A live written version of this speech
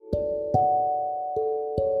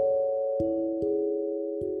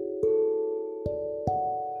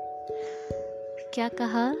क्या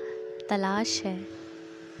कहा? तलाश है।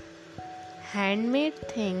 Handmade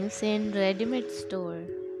things in readymade store.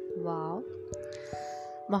 वाह।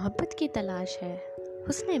 मोहब्बत की तलाश है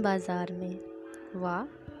हुस्ने बाजार में। वाह।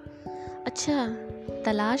 अच्छा,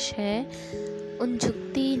 तलाश है उन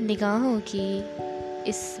झुकती निगाहों की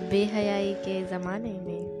इस बेहयाई के ज़माने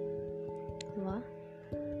में। वाह।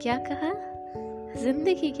 क्या कहा?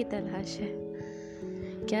 जिंदगी की तलाश है।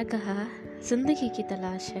 क्या कहा? जिंदगी की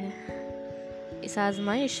तलाश है इस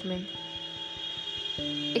आजमाइश में।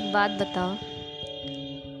 एक बात बताओ,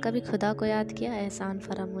 कभी खुदा को याद किया एहसान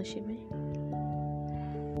फरामोशी में?